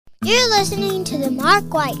You're listening to The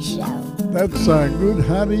Mark White Show. That's good.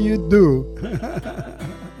 How do you do?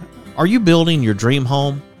 Are you building your dream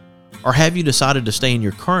home? Or have you decided to stay in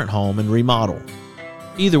your current home and remodel?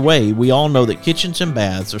 Either way, we all know that kitchens and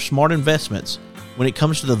baths are smart investments when it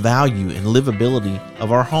comes to the value and livability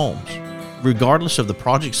of our homes. Regardless of the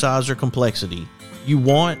project size or complexity, you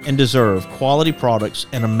want and deserve quality products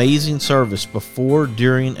and amazing service before,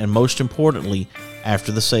 during, and most importantly,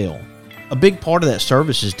 after the sale. A big part of that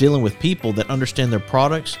service is dealing with people that understand their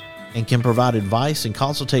products and can provide advice and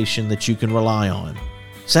consultation that you can rely on.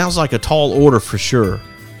 Sounds like a tall order for sure.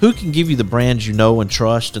 Who can give you the brands you know and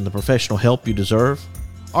trust and the professional help you deserve?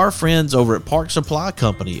 Our friends over at Park Supply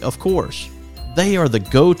Company, of course. They are the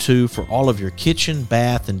go-to for all of your kitchen,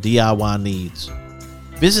 bath, and DIY needs.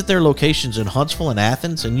 Visit their locations in Huntsville and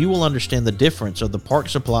Athens, and you will understand the difference of the Park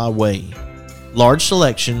Supply way. Large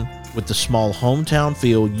selection with the small hometown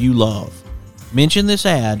feel you love. Mention this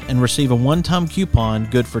ad and receive a one-time coupon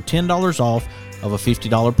good for $10 off of a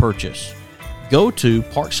 $50 purchase. Go to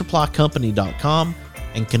parksupplycompany.com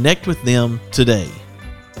and connect with them today.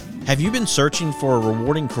 Have you been searching for a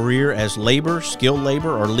rewarding career as labor, skilled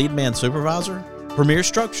labor, or lead man supervisor? Premier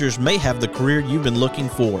Structures may have the career you've been looking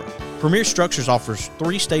for. Premier Structures offers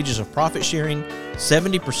 3 stages of profit sharing,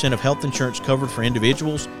 70% of health insurance covered for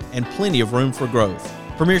individuals, and plenty of room for growth.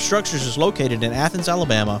 Premier Structures is located in Athens,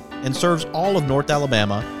 Alabama, and serves all of North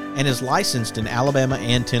Alabama and is licensed in Alabama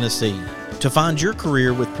and Tennessee. To find your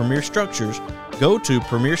career with Premier Structures, go to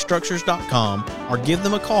premierstructures.com or give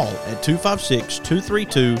them a call at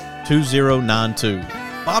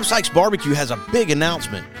 256-232-2092. Bob Sykes Barbecue has a big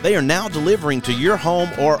announcement. They are now delivering to your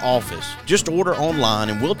home or office. Just order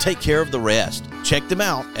online and we'll take care of the rest. Check them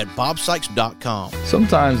out at bobsykes.com.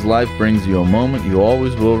 Sometimes life brings you a moment you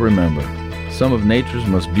always will remember. Some of nature's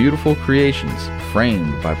most beautiful creations,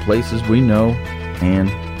 framed by places we know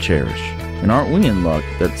and cherish. And aren't we in luck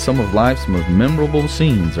that some of life's most memorable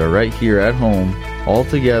scenes are right here at home, all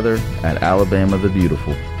together at Alabama the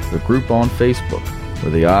Beautiful, the group on Facebook,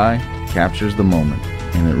 where the eye captures the moment.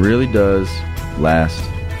 And it really does last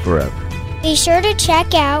forever. Be sure to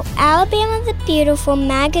check out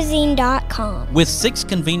alabamathebeautifulmagazine.com. With 6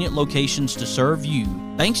 convenient locations to serve you,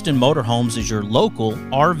 Bankston Motorhomes is your local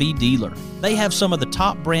RV dealer. They have some of the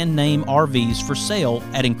top brand name RVs for sale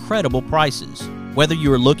at incredible prices. Whether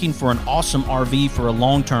you are looking for an awesome RV for a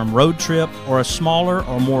long-term road trip or a smaller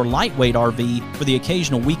or more lightweight RV for the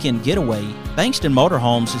occasional weekend getaway, Bankston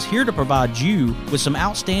Motorhomes is here to provide you with some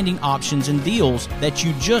outstanding options and deals that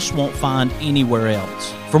you just won't find anywhere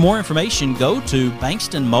else. For more information, go to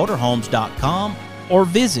bankstonmotorhomes.com or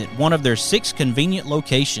visit one of their 6 convenient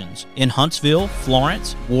locations in Huntsville,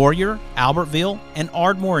 Florence, Warrior, Albertville, and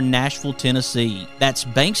Ardmore in Nashville, Tennessee. That's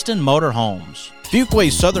Bankston Motorhomes.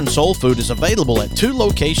 Fuquay's Southern Soul Food is available at 2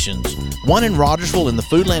 locations, one in Rogersville in the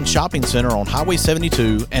Foodland Shopping Center on Highway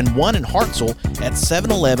 72 and one in Hartselle at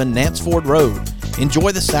 711 Nance Ford Road.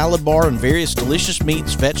 Enjoy the salad bar and various delicious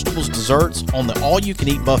meats, vegetables, desserts on the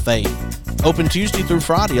all-you-can-eat buffet. Open Tuesday through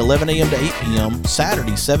Friday, 11 a.m. to 8 p.m.,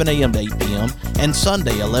 Saturday, 7 a.m. to 8 p.m., and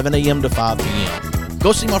Sunday, 11 a.m. to 5 p.m.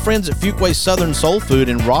 Go see my friends at Fuquay's Southern Soul Food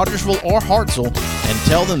in Rogersville or Hartselle and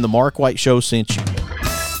tell them the Mark White Show sent you.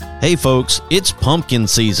 Hey folks, it's pumpkin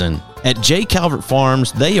season. At J. Calvert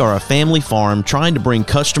Farms, they are a family farm trying to bring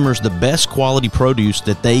customers the best quality produce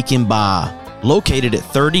that they can buy. Located at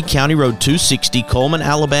 30 County Road 260, Coleman,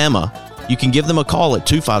 Alabama, you can give them a call at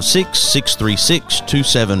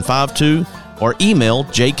 256-636-2752 or email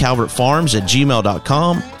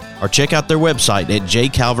jcalvertfarms@gmail.com or check out their website at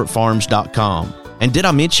jcalvertfarms.com. And did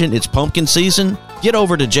I mention it's pumpkin season? Get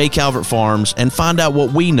over to J. Calvert Farms and find out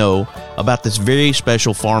what we know about this very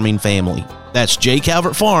special farming family. That's J.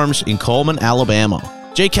 Calvert Farms in Coleman, Alabama.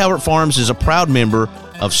 J. Calvert Farms is a proud member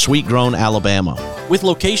of Sweet Grown, Alabama. With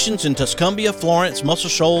locations in Tuscumbia, Florence, Muscle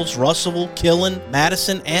Shoals, Russellville, Killen,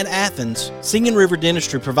 Madison, and Athens, Singing River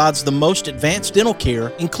Dentistry provides the most advanced dental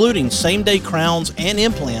care, including same-day crowns and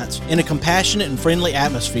implants, in a compassionate and friendly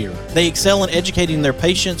atmosphere. They excel in educating their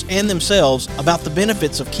patients and themselves about the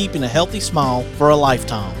benefits of keeping a healthy smile for a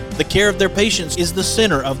lifetime. The care of their patients is the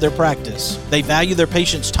center of their practice. They value their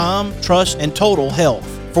patients' time, trust, and total health.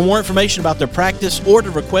 For more information about their practice or to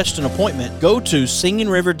request an appointment, go to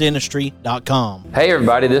singingriverdentistry.com. Hey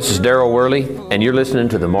everybody, this is Daryl Worley, and you're listening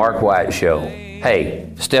to The Mark White Show. Hey,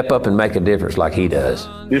 step up and make a difference like he does.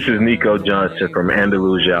 This is Nico Johnson from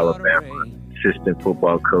Andalusia, Alabama, assistant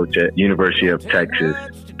football coach at University of Texas.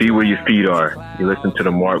 Be where your feet are. You listen to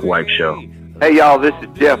The Mark White Show. Hey y'all, this is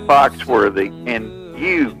Jeff Foxworthy, and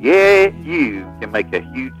you can make a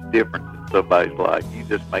huge difference in somebody's life. You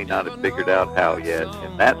just may not have figured out how yet,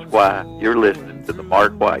 and that's why you're listening listening to The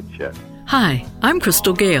Mark White Show. Hi, I'm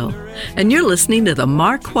Crystal Gale, and you're listening to The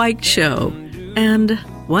Mark White Show. And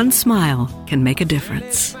one smile can make a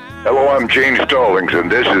difference. Hello, I'm Gene Stallings,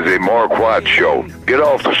 and this is The Mark White Show. Get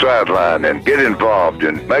off the sideline and get involved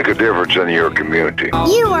and make a difference in your community.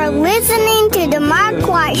 You are listening to The Mark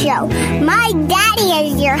White Show. My daddy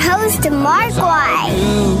is your host, Mark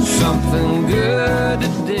White.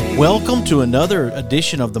 Welcome to another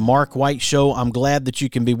edition of The Mark White Show. I'm glad that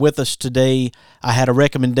you can be with us today. I had a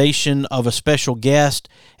recommendation of a special guest,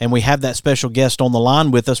 and we have that special guest on the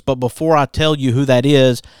line with us. But before I tell you who that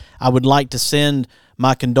is, I would like to send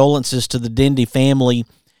my condolences to the Dendy family.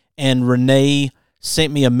 And Renee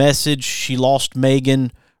sent me a message. She lost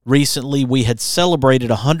Maegan recently. We had celebrated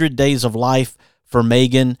 100 days of life for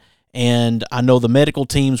Maegan, and I know the medical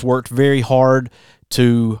teams worked very hard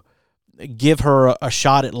to give her a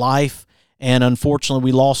shot at life, and unfortunately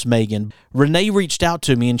we lost Maegan. Renee reached out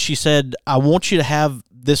to me and she said, I want you to have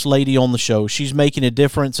this lady on the show. She's making a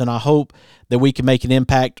difference, and I hope that we can make an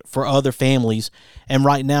impact for other families. And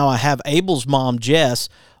right now I have Abel's mom, Jess,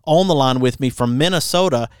 on the line with me from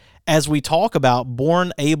Minnesota as we talk about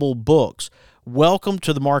Born Abel books. Welcome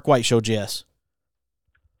to the Mark White Show, Jess.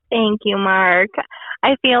 Thank you, Mark.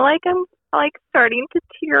 I feel like I'm starting to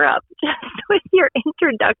tear up just with your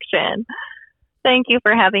introduction. Thank you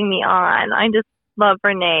for having me on. I just love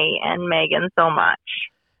Renee and Maegan so much.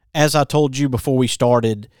 As I told you before we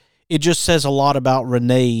started, it just says a lot about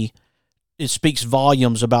Renee. It speaks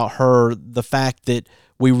volumes about her, the fact that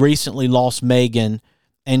we recently lost Maegan,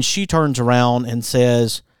 and she turns around and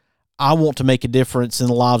says, I want to make a difference in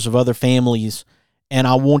the lives of other families, and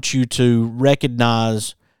I want you to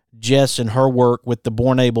recognize Jess and her work with the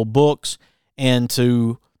Born Abel books and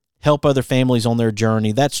to help other families on their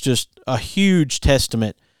journey. That's just a huge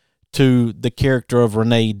testament to the character of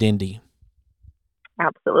Renee Dendy.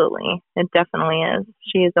 Absolutely. It definitely is.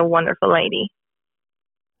 She is a wonderful lady.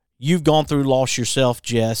 You've gone through loss yourself,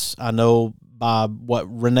 Jess, I know by what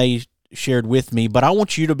Renee shared with me, but I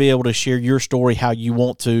want you to be able to share your story how you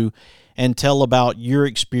want to and tell about your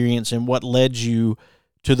experience and what led you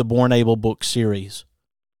to the Born Abel book series.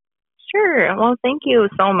 Sure. Well, thank you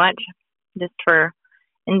so much just for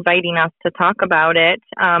inviting us to talk about it.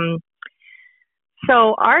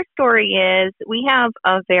 So our story is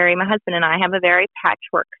my husband and I have a very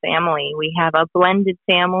patchwork family. We have a blended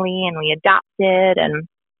family, and we adopted and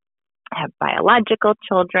have biological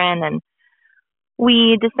children. And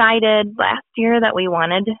we decided last year that we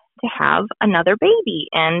wanted to have another baby.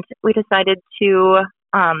 And we decided to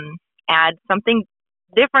add something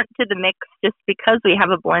different to the mix just because we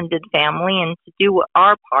have a blended family. And to do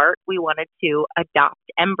our part, we wanted to adopt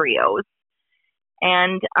embryos.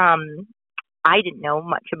 And I didn't know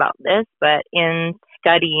much about this, but in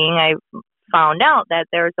studying, I found out that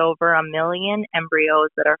there's over 1 million embryos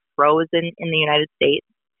that are frozen in the United States,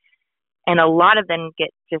 and a lot of them get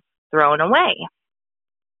just thrown away,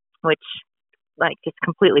 which just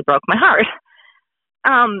completely broke my heart.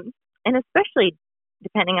 And especially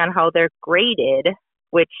depending on how they're graded,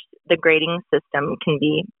 which the grading system can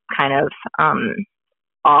be kind of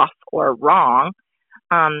off or wrong,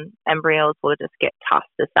 embryos will just get tossed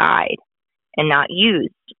aside and not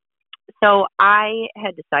used. So I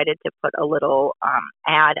had decided to put a little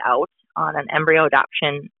ad out on an embryo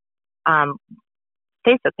adoption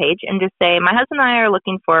Facebook page and just say, my husband and I are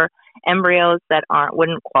looking for embryos that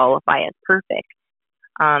wouldn't qualify as perfect.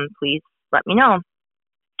 Please let me know.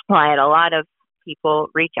 Well, I had a lot of people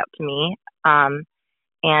reach out to me.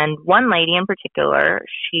 And one lady in particular,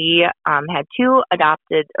 she had two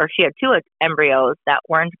embryos that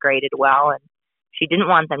weren't graded well, and she didn't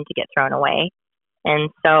want them to get thrown away.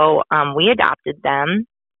 And so we adopted them,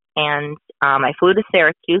 and I flew to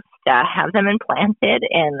Syracuse to have them implanted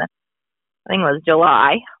in, I think it was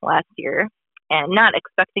July last year, and not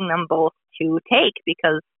expecting them both to take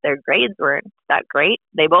because their grades weren't that great.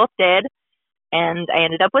 They both did, and I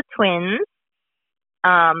ended up with twins,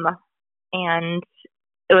 and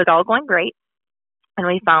it was all going great. And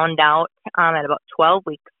we found out at about 12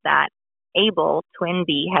 weeks that Abel, twin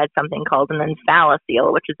B, had something called an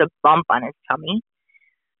encphalocele, which is a bump on his tummy,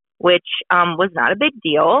 which was not a big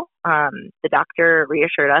deal. The doctor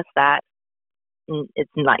reassured us that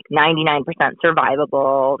it's like 99%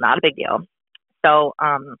 survivable, not a big deal. So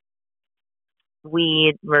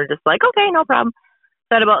we were just like, okay, no problem.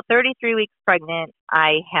 So at about 33 weeks pregnant,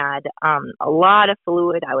 I had a lot of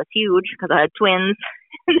fluid. I was huge because I had twins.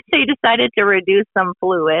 They decided to reduce some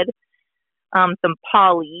fluid, some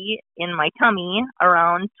poly in my tummy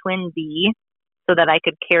around twin B so that I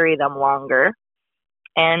could carry them longer.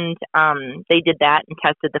 And they did that and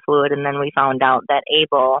tested the fluid, and then we found out that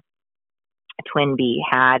Abel twin B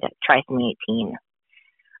had trisomy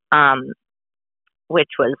 18, which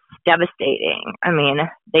was devastating. I mean,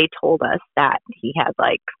 they told us that he had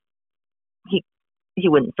he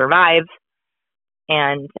wouldn't survive,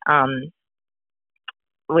 and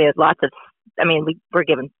we had we were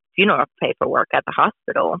given funeral paperwork at the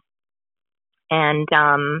hospital, and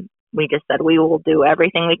we just said we will do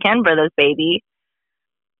everything we can for this baby.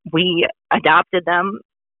 We adopted them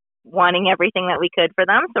wanting everything that we could for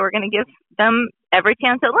them, so we're going to give them every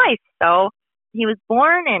chance at life. So he was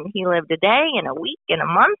born, and he lived a day and a week and a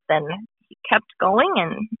month, and he kept going,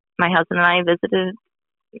 and my husband and I visited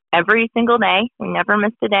every single day. We never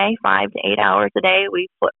missed a day, 5 to 8 hours a day. We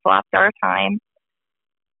flip-flopped our time,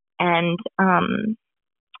 and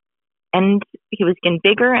he was getting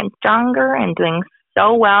bigger and stronger and doing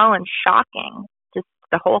so well and shocking, just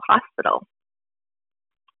the whole hospital.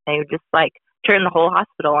 They just turned the whole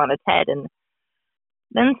hospital on its head, and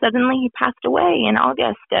then suddenly he passed away in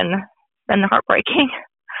August, and it's been heartbreaking.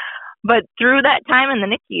 But through that time in the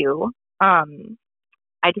NICU,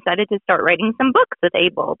 I decided to start writing some books with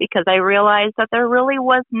Abel, because I realized that there really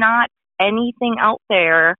was not anything out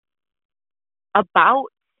there about,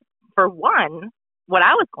 for one, what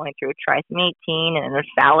I was going through, trisomy 18 and the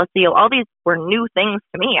fallacy. All these were new things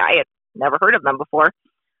to me. I had never heard of them before.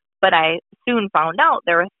 But I soon found out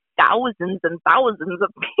there are thousands and thousands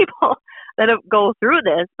of people that go through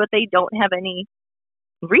this, but they don't have any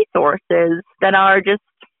resources that are just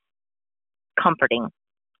comforting.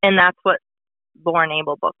 And that's what Born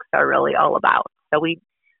Abel books are really all about. So we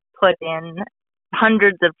put in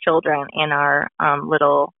hundreds of children in our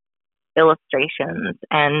little illustrations,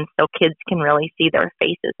 and so kids can really see their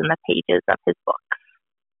faces in the pages of his books.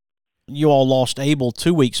 You all lost Abel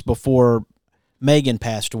 2 weeks before Maegan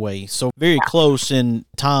passed away, so very close in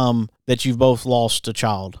time that you've both lost a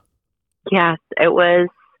child. Yes, it was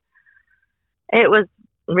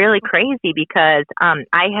really crazy, because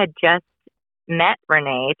I had just met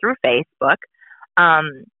Renee through Facebook,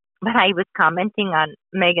 but I was commenting on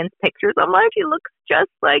Maegan's pictures. I'm like, she looks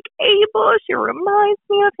just like Abel. She reminds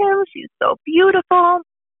me of him. She's so beautiful.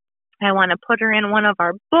 I want to put her in one of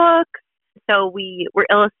our books. So we were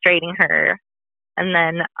illustrating her. And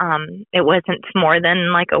then it wasn't more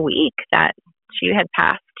than a week that she had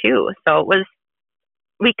passed too. So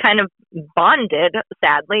we kind of bonded,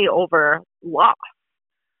 sadly, over loss,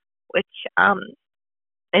 which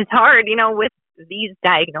is hard, with these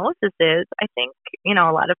diagnoses. I think,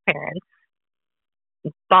 a lot of parents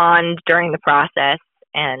bond during the process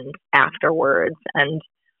and afterwards. And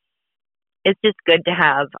it's just good to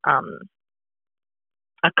have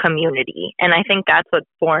a community. And I think that's what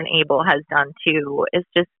Born Abel has done too, is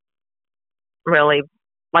just really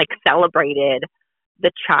celebrated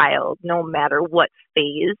the child, no matter what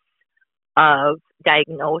phase of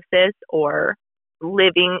diagnosis or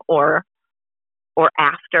living or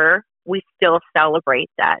after. We still celebrate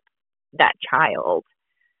that child.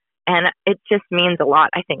 And it just means a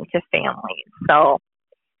lot, I think, to families. So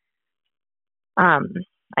it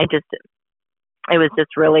was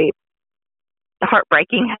just really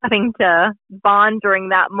heartbreaking having to bond during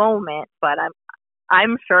that moment, but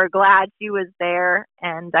I'm sure glad she was there,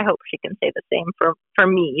 and I hope she can say the same for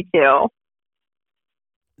me too.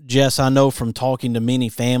 Jess, I know from talking to many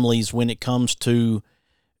families, when it comes to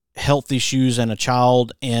health issues and a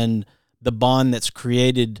child and the bond that's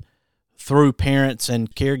created through parents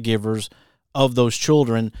and caregivers of those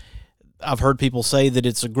children, I've heard people say that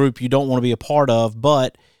it's a group you don't want to be a part of,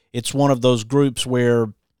 but it's one of those groups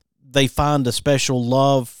where they find a special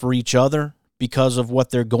love for each other because of what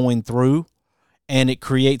they're going through, and it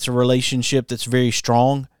creates a relationship that's very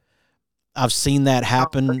strong. I've seen that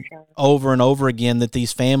happen over and over again, that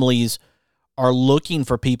these families are looking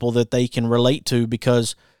for people that they can relate to,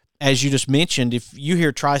 because as you just mentioned, if you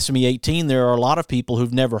hear trisomy 18, there are a lot of people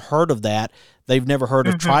who've never heard of that. They've never heard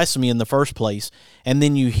of trisomy in the first place. And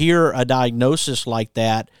then you hear a diagnosis like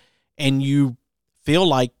that, and you feel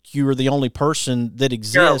like you're the only person that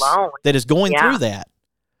exists that is going through that.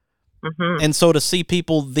 And so to see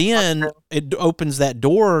people then, it opens that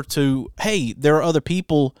door to, hey, there are other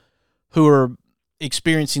people who are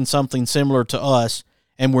experiencing something similar to us,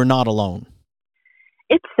 and we're not alone.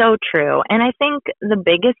 It's so true. And I think the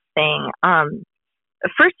biggest thing,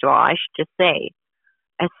 first of all, I should just say,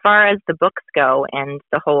 as far as the books go and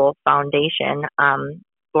the whole foundation,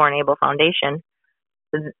 Born Abel Foundation,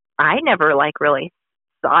 I never really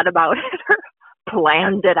thought about it or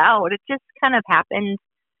planned it out. It just kind of happened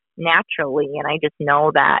naturally. And I just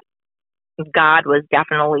know that God was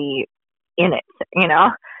definitely in it,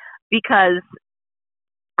 because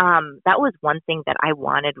that was one thing that I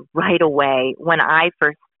wanted right away when I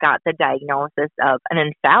first got the diagnosis of an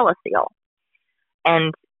enthalaceal.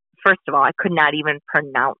 And first of all, I could not even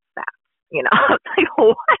pronounce that. You know, I was like,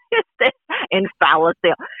 what is this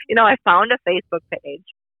enthalaceal? You know, I found a Facebook page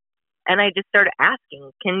and I just started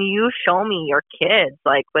asking, can you show me your kids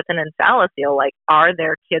like with an enthalaceal? Like, are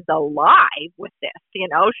their kids alive with this? You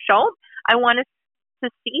know, I want to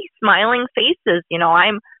see smiling faces. You know,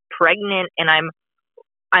 I'm pregnant and I'm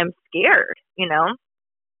scared, you know,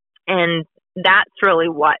 and that's really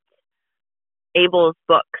what Abel's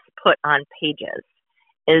books put on pages.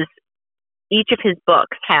 Is each of his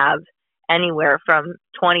books have anywhere from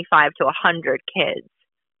 25 to 100 kids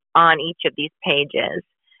on each of these pages.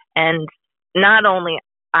 And not only,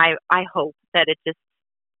 I hope that it just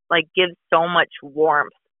like gives so much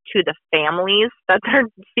warmth to the families that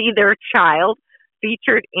see their child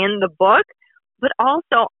featured in the book, but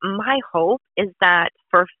also my hope is that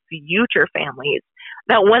for future families,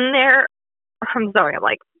 that when I'm sorry, I'm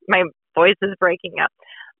like, my voice is breaking up,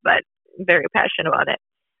 but very passionate about it.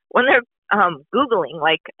 When they're Googling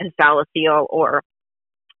like enthalaceal or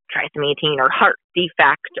trisomy 18 or heart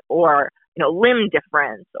defect or, you know, limb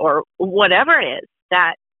difference or whatever it is,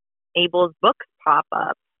 that Abel's books pop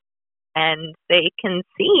up and they can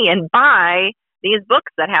see and buy these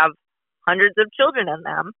books that have hundreds of children in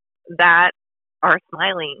them that are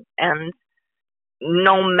smiling. And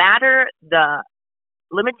no matter the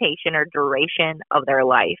limitation or duration of their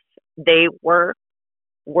life, they were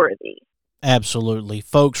worthy. Absolutely.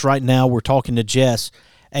 Folks, right now we're talking to Jess,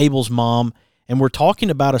 Abel's mom, and we're talking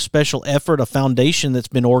about a special effort, a foundation that's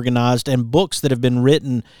been organized, and books that have been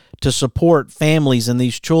written to support families and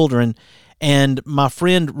these children. And my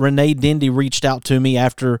friend Renee Dendy reached out to me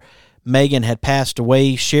after Maegan had passed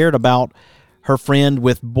away, shared about her friend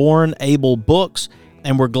with Born Abel Books,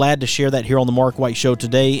 and we're glad to share that here on the Mark White Show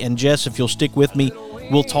today. And Jess, if you'll stick with me,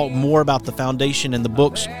 we'll talk more about the foundation and the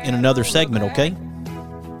books in another segment, okay?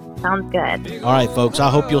 Sounds good. All right, folks, I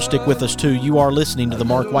hope you'll stick with us, too. You are listening to The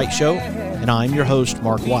Mark White Show, and I'm your host,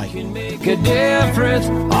 Mark White. Make a difference.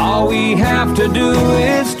 All we have to do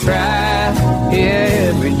is try.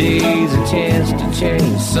 Yeah, every day's a chance to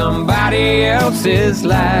change somebody else's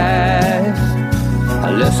life.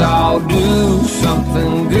 Let's all do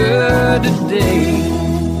something good today.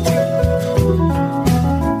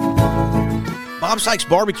 Bob Sykes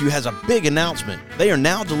Barbecue has a big announcement. They are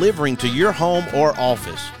now delivering to your home or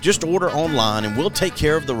office. Just order online and we'll take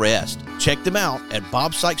care of the rest. Check them out at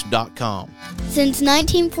bobsykes.com. Since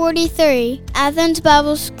 1943, Athens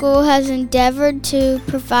Bible School has endeavored to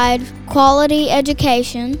provide quality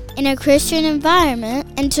education in a Christian environment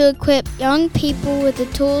and to equip young people with the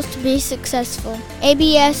tools to be successful.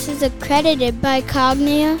 ABS is accredited by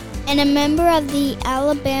Cognia and a member of the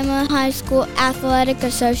Alabama High School Athletic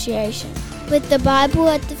Association. With the Bible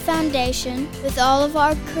at the foundation, with all of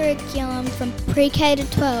our curriculum from pre-K to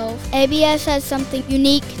 12, ABS has something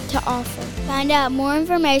unique to offer. Find out more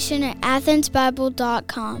information at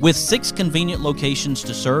athensbible.com. With 6 convenient locations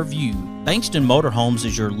to serve you, Bankston Motorhomes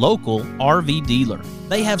is your local RV dealer.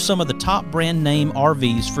 They have some of the top brand name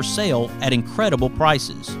RVs for sale at incredible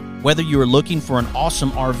prices. Whether you are looking for an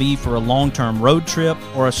awesome RV for a long-term road trip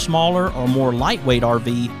or a smaller or more lightweight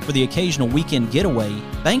RV for the occasional weekend getaway,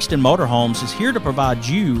 Bankston Motorhomes is here to provide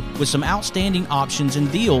you with some outstanding options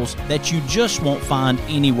and deals that you just won't find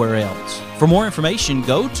anywhere else. For more information,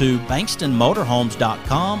 go to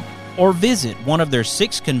bankstonmotorhomes.com or visit one of their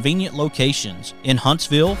 6 convenient locations in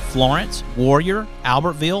Huntsville, Florence, Warrior,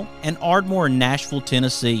 Albertville, and Ardmore, Nashville,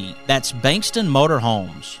 Tennessee. That's Bankston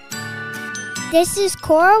Motorhomes. This is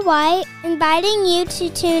Cora White, inviting you to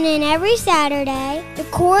tune in every Saturday to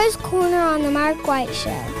Cora's Corner on the Mark White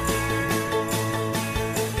Show.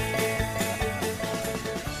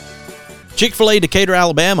 Chick-fil-A Decatur,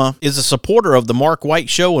 Alabama is a supporter of the Mark White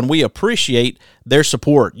Show, and we appreciate their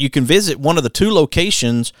support. You can visit one of the 2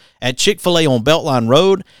 locations at Chick-fil-A on Beltline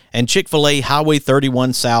Road and Chick-fil-A Highway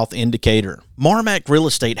 31 South in Decatur. Marmac Real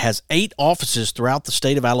Estate has 8 offices throughout the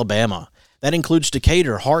state of Alabama. That includes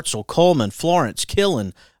Decatur, Hartselle, Coleman, Florence,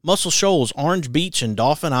 Killen, Muscle Shoals, Orange Beach, and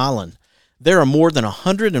Dauphin Island. There are more than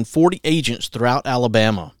 140 agents throughout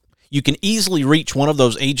Alabama. You can easily reach one of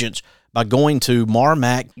those agents by going to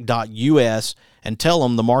marmac.us and tell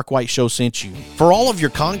them the Mark White Show sent you. For all of your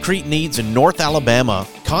concrete needs in North Alabama,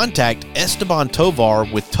 contact Esteban Tovar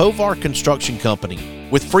with Tovar Construction Company.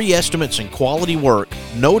 With free estimates and quality work,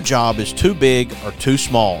 no job is too big or too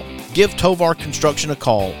small. Give Tovar Construction a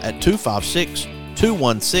call at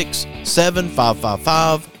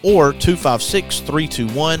 256-216-7555 or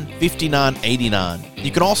 256-321-5989.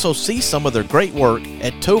 You can also see some of their great work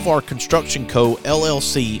at Tovar Construction Co.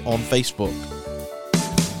 LLC on Facebook.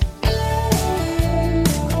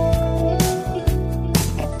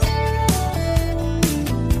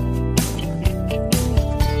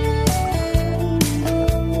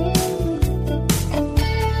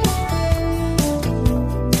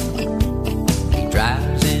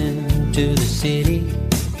 city,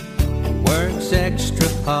 works extra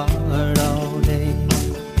hard all day,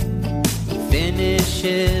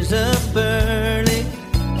 finishes up early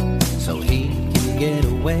so he can get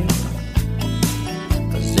away.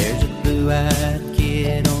 'Cause there's a blue-eyed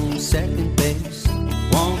kid on second base,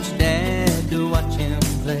 wants Dad to watch him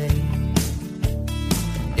play.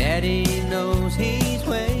 Daddy knows he's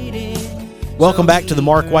waiting. Welcome back to the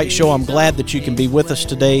Mark White Show. I'm glad that you can be with us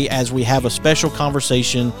today as we have a special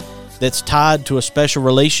conversation that's tied to a special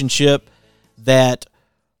relationship that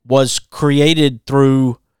was created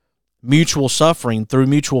through mutual suffering, through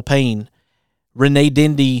mutual pain. Renee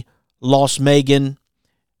Dendy lost Maegan.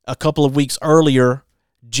 A couple of weeks earlier,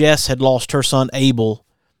 Jess had lost her son Abel,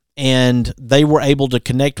 and they were able to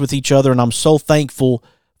connect with each other, and I'm so thankful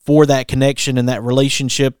for that connection and that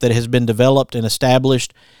relationship that has been developed and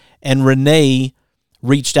established. And Renee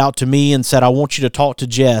reached out to me and said, I want you to talk to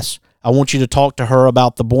Jess. I want you to talk to her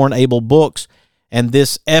about the Born Abel books and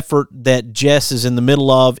this effort that Jess is in the middle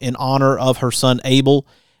of in honor of her son Abel.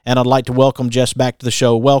 And I'd like to welcome Jess back to the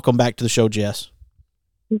show. Welcome back to the show, Jess.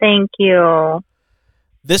 Thank you.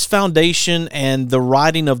 This foundation and the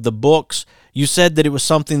writing of the books, you said that it was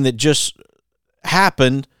something that just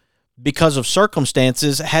happened because of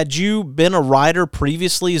circumstances. Had you been a writer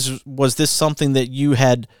previously? Was this something that you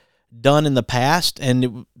had done in the past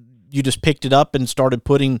and you just picked it up and started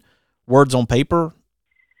putting words on paper?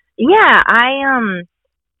 Yeah, I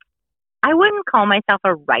wouldn't call myself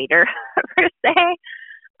a writer per se,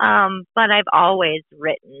 but I've always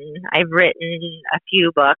written. I've written a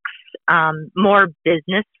few books, more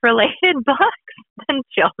business-related books than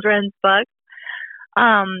children's books.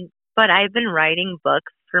 But I've been writing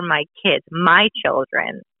books for my kids, my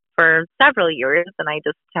children, for several years, and I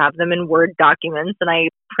just have them in Word documents, and I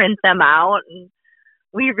print them out, and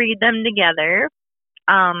we read them together.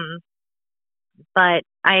 But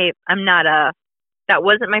I'm not that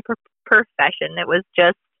wasn't my profession. It was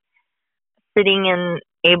just sitting in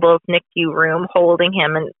Abel's NICU room, holding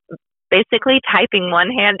him, and basically typing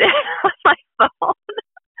one-handed on my phone,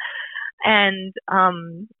 and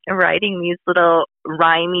writing these little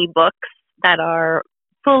rhymey books that are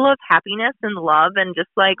full of happiness and love, and just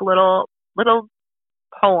like little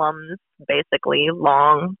poems, basically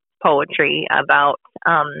long poetry about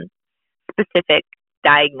specific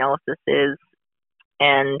diagnoses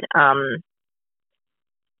and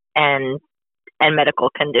medical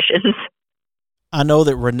conditions. I know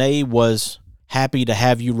that Renee was happy to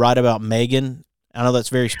have you write about Maegan. I know that's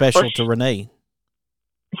very special to Renee.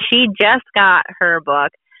 She just got her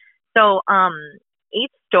book. So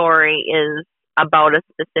each story is about a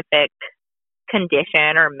specific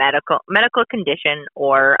condition or medical condition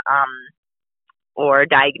or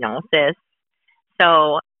diagnosis.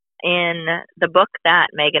 So in the book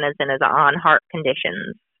that Maegan is in is on heart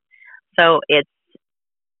conditions. So it's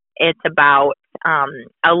about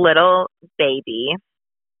a little baby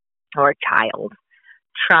or child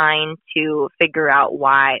trying to figure out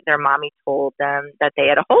why their mommy told them that they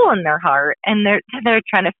had a hole in their heart, and they're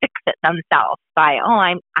trying to fix it themselves by,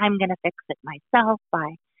 I'm going to fix it myself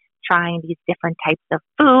by trying these different types of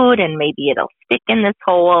food, and maybe it'll stick in this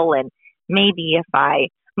hole, and maybe if I'm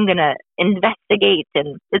going to investigate,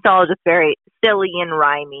 and it's all just very silly and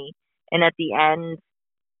rhymey. And at the end,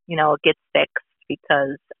 it gets fixed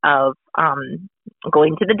because of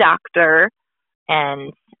going to the doctor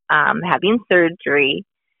and having surgery,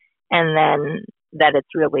 and then that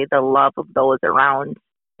it's really the love of those around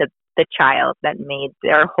the child that made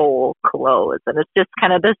their hole close. And it's just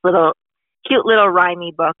kind of this cute little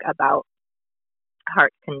rhymey book about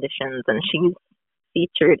heart conditions, and she's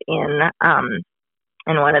featured in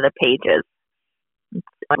one of the pages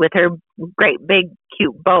with her great big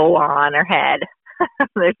cute bow on her head.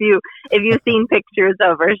 If you've seen pictures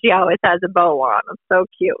of her, she always has a bow on. It's so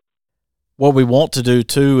cute. What we want to do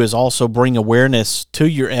too is also bring awareness to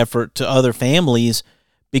your effort to other families,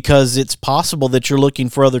 because it's possible that you're looking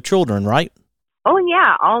for other children, right? Oh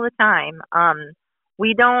yeah, all the time.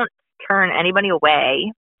 We don't turn anybody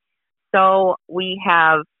away. So we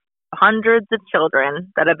have hundreds of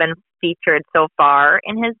children that have been featured so far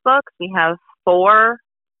in his books. We have 5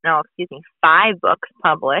 books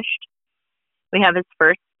published. We have his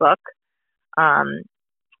first book,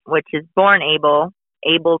 which is Born Abel,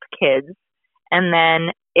 Abel's Kids. And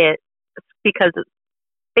then because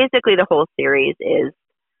basically the whole series is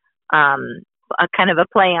a kind of a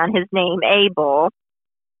play on his name, Abel,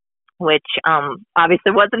 which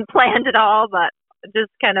obviously wasn't planned at all, but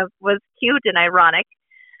just kind of was cute and ironic.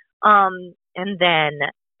 And then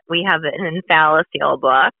we have an Infallisil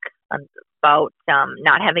book about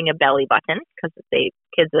not having a belly button, because the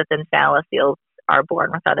kids with Infallisil are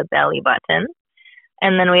born without a belly button.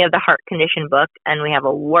 And then we have the heart condition book, and we have a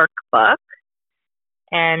workbook.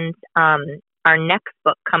 And our next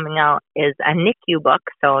book coming out is a NICU book,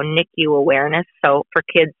 so NICU awareness. So for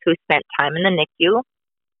kids who spent time in the NICU.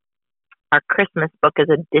 Our Christmas book is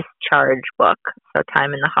a discharge book, so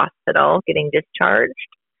time in the hospital, getting discharged.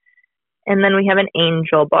 And then we have an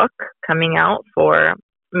angel book coming out for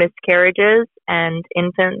miscarriages and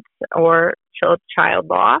infants or child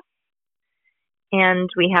loss. And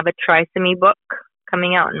we have a trisomy book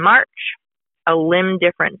coming out in March, a limb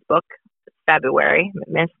difference book, February,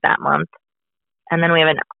 missed that month. And then we have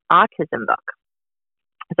an autism book.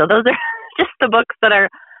 So those are just the books that are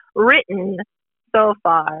written so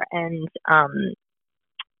far. And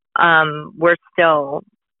we're still,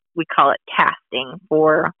 we call it casting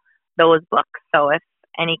for those books. So if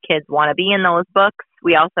any kids want to be in those books,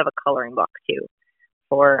 we also have a coloring book too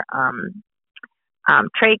for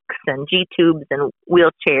trachs and G-tubes and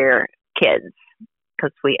wheelchair kids.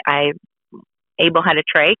 Because Abel had a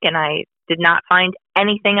trach, and I did not find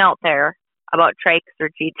anything out there about trachs or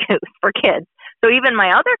G-tubes for kids. So even my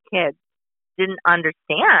other kids didn't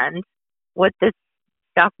understand what this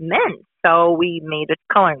stuff meant. So we made a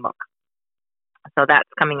coloring book. So that's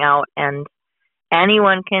coming out, and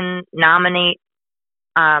anyone can nominate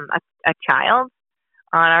a child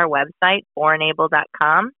on our website,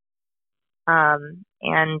 bornabel.com,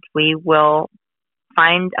 and we will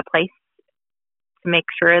find a place to make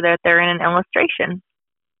sure that they're in an illustration.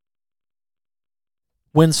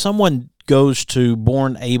 When someone goes to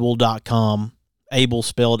bornabel.com, Abel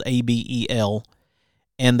spelled ABEL,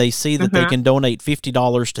 and they see that they can donate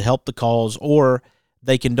 $50 to help the cause, or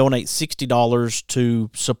they can donate $60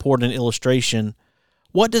 to support an illustration,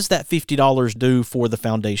 what does that $50 do for the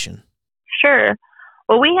foundation? Sure.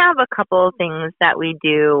 Well, we have a couple of things that we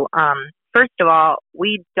do. First of all,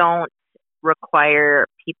 we don't require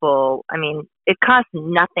people, it costs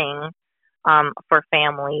nothing for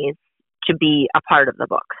families to be a part of the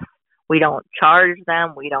books. We don't charge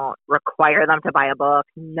them. We don't require them to buy a book,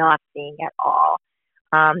 nothing at all.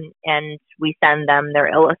 And we send them their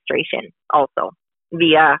illustration also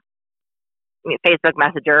via Facebook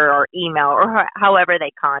Messenger or email, or however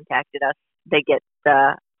they contacted us. They get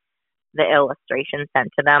the illustration sent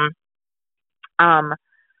to them.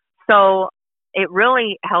 So it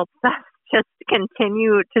really helps us just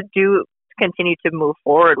continue to move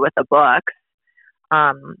forward with the books,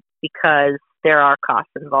 because there are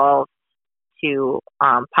costs involved to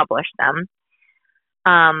publish them.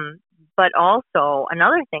 But also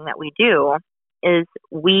another thing that we do is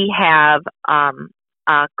we have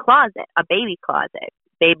a closet, a baby closet,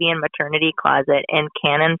 baby and maternity closet in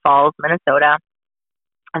Cannon Falls, Minnesota,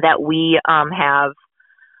 that we have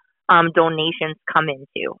donations come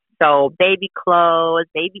into. So baby clothes,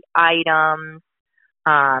 baby items,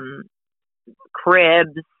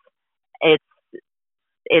 cribs.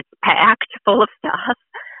 It's packed full of stuff,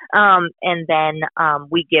 and then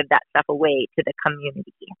we give that stuff away to the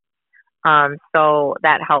community. So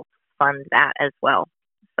that helps fund that as well.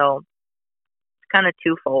 So it's kind of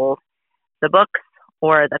twofold: the books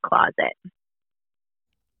or the closet.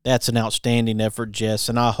 That's an outstanding effort, Jess,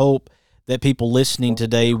 and I hope that people listening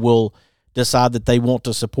today will decide that they want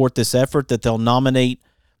to support this effort, that they'll nominate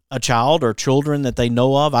a child or children that they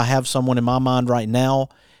know of. I have someone in my mind right now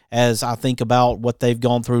as I think about what they've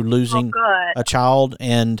gone through losing a child,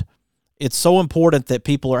 and it's so important that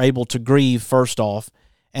people are able to grieve first off,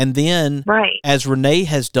 and then, as Renee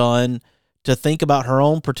has done, to think about her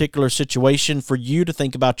own particular situation, for you to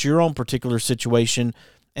think about your own particular situation,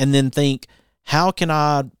 and then think, how can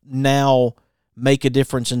I now make a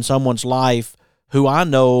difference in someone's life who I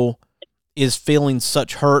know is feeling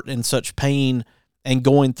such hurt and such pain and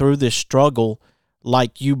going through this struggle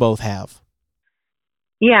like you both have?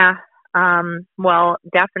 Yeah. Well,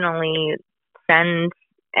 definitely send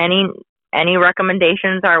any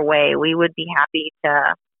recommendations our way. We would be happy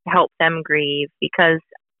to help them grieve, because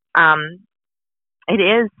it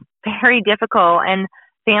is very difficult, and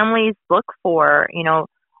families look for,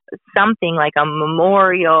 something like a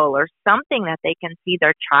memorial or something that they can see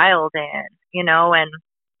their child in, and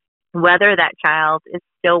whether that child is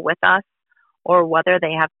still with us or whether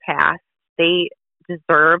they have passed, they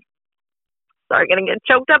deserve, sorry, going to get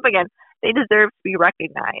choked up again. They deserve to be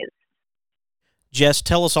recognized. Jess,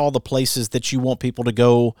 tell us all the places that you want people to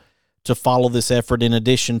go to follow this effort in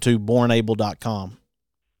addition to bornabel.com.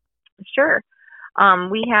 Sure.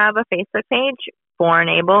 We have a Facebook page, Born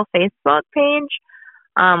Abel Facebook page.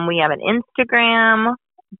 We have an Instagram,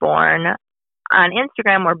 on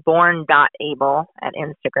Instagram, we're born.able at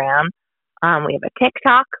Instagram. We have a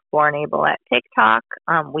TikTok, Born Abel at TikTok.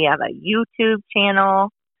 We have a YouTube channel.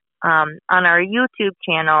 On our YouTube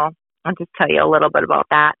channel, I'll just tell you a little bit about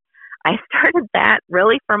that. I started that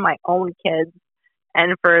really for my own kids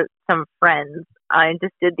and for some friends. I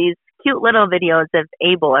just did these cute little videos of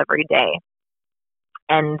Abel every day.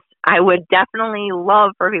 And I would definitely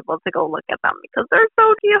love for people to go look at them because they're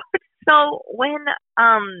so cute. So when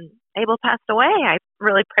Abel passed away, I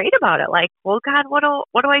really prayed about it. Like, well, God, what do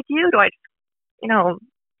I do? Do I, do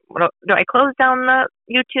I close down the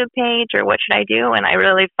YouTube page or what should I do? And I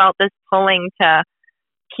really felt this pulling to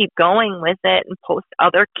keep going with it and post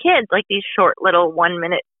other kids, like these short little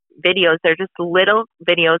 1-minute videos. They're just little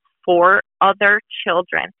videos for other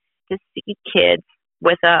children to see kids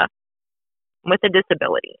with a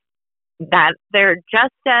disability that they're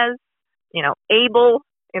just as, able,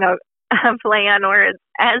 play on words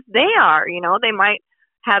as they are. They might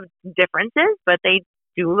have differences, but they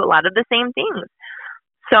do a lot of the same things.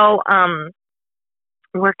 So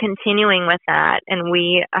we're continuing with that, and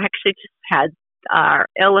we actually just had our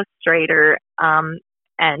illustrator and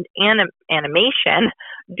animation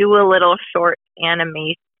do a little short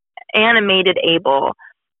animated Abel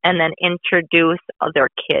and then introduce other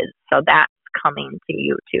kids. So that's coming to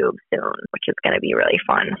YouTube soon, which is going to be really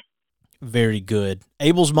fun. Very good.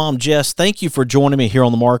 Abel's mom, Jess, thank you for joining me here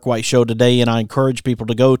on the Mark White Show today, and I encourage people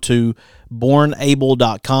to go to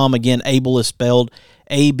bornabel.com. Again, Abel is spelled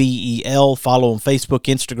ABEL. Follow on Facebook,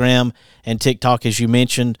 Instagram, and TikTok, as you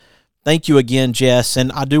mentioned. Thank you again, Jess,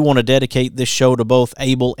 and I do want to dedicate this show to both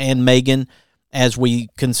Abel and Maegan as we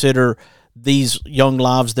consider these young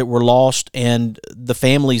lives that were lost and the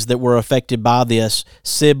families that were affected by this,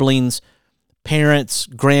 siblings, parents,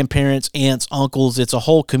 grandparents, aunts, uncles. It's a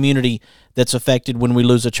whole community that's affected when we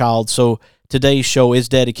lose a child. So today's show is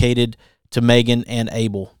dedicated to Maegan and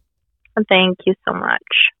Abel. Thank you so much.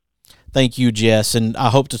 Thank you, Jess, and I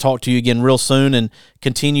hope to talk to you again real soon and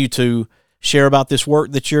continue to share about this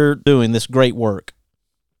work that you're doing, this great work.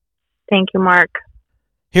 Thank you, Mark.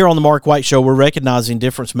 Here on the Mark White Show, we're recognizing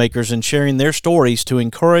difference makers and sharing their stories to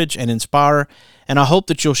encourage and inspire, and I hope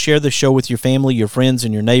that you'll share the show with your family, your friends,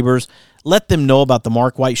 and your neighbors. Let them know about the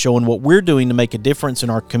Mark White Show and what we're doing to make a difference in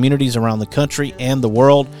our communities around the country and the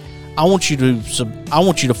world. I want you to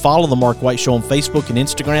follow the Mark White Show on Facebook and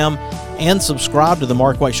Instagram, and subscribe to the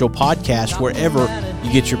Mark White Show podcast wherever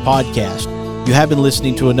you get your podcast. You have been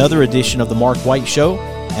listening to another edition of the Mark White Show,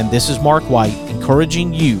 and this is Mark White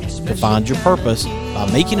encouraging you to find your purpose by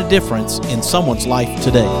making a difference in someone's life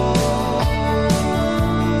today.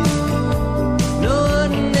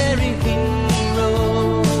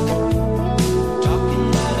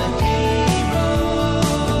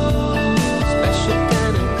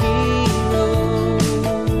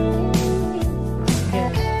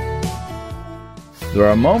 There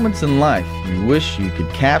are moments in life you wish you could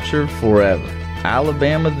capture forever.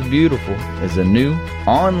 Alabama the Beautiful is a new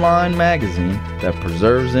online magazine that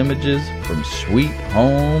preserves images from sweet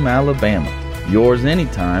home Alabama. Yours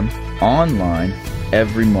anytime, online,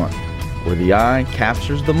 every month, where the eye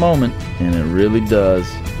captures the moment and it really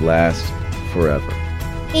does last forever.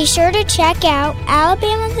 Be sure to check out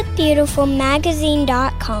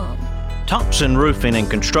alabamathebeautifulmagazine.com. Thompson Roofing and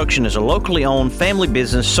Construction is a locally owned family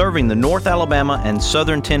business serving the North Alabama and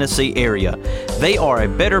Southern Tennessee area. They are a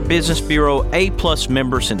Better Business Bureau A+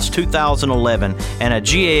 member since 2011 and a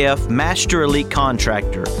GAF Master Elite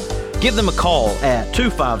Contractor. Give them a call at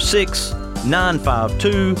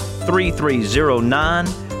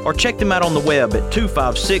 256-952-3309 or check them out on the web at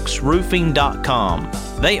 256roofing.com.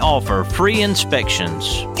 They offer free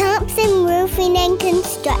inspections. Thompson Roofing and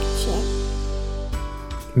Construction.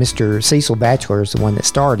 Mr. Cecil Batchelor is the one that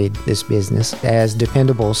started this business as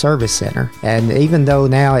Dependable Service Center. And even though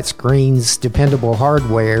now it's Green's Dependable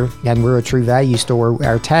Hardware and we're a True Value store,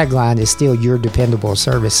 our tagline is still Your Dependable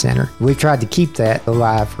Service Center. We've tried to keep that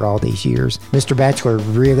alive for all these years. Mr. Batchelor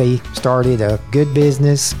really started a good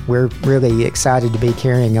business. We're really excited to be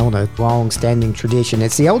carrying on a long-standing tradition.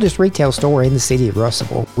 It's the oldest retail store in the city of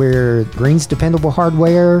Russellville. We're Green's Dependable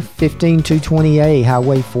Hardware, 15220A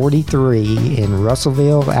Highway 43 in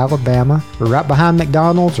Russellville, Alabama. We're right behind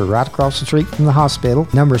McDonald's or right across the street from the hospital.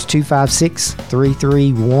 Number is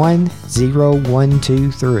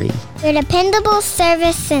 256-331-0123. Your Dependable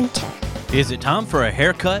Service Center. Is it time for a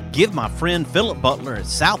haircut? Give my friend Philip Butler at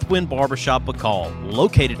Southwind Barbershop a call,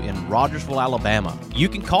 located in Rogersville, Alabama. You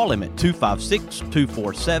can call him at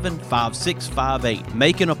 256-247-5658.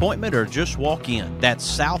 Make an appointment or just walk in. That's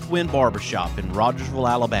Southwind Barbershop in Rogersville,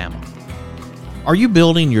 Alabama. Are you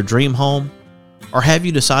building your dream home? Or have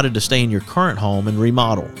you decided to stay in your current home and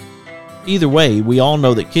remodel? Either way, we all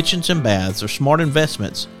know that kitchens and baths are smart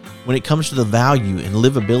investments when it comes to the value and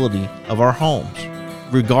livability of our homes.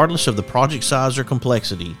 Regardless of the project size or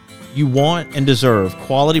complexity, you want and deserve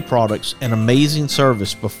quality products and amazing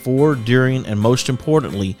service before, during, and most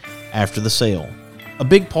importantly, after the sale. A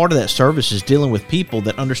big part of that service is dealing with people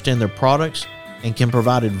that understand their products and can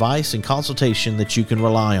provide advice and consultation that you can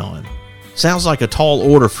rely on. Sounds like a tall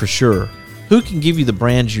order for sure. Who can give you the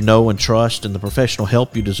brands you know and trust and the professional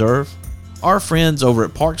help you deserve? Our friends over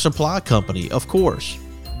at Park Supply Company, of course.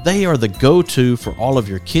 They are the go-to for all of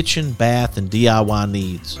your kitchen, bath, and DIY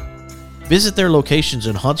needs. Visit their locations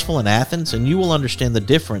in Huntsville and Athens and you will understand the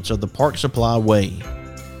difference of the Park Supply way.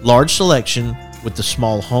 Large selection with the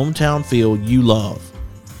small hometown feel you love.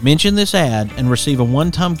 Mention this ad and receive a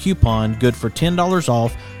one-time coupon good for $10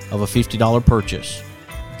 off of a $50 purchase.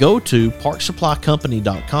 Go to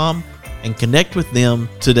parksupplycompany.com and connect with them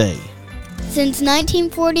today. Since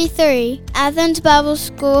 1943, Athens Bible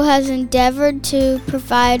School has endeavored to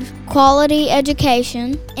provide quality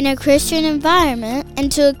education in a Christian environment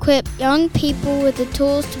and to equip young people with the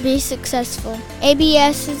tools to be successful.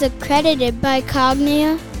 ABS is accredited by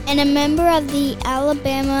Cognia and a member of the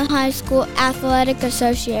Alabama High School Athletic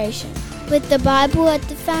Association. With the Bible at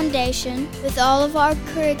the foundation, with all of our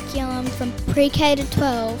curriculum from pre-K to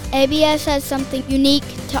 12, ABS has something unique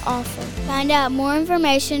to offer. Find out more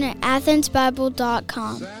information at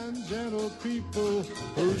athensbible.com. Gentle people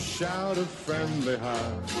who shout a friendly hi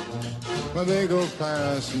when they go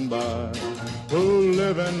passing by, who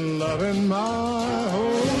live and love in my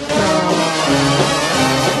hometown.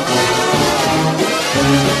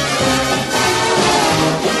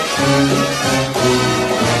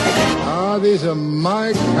 These are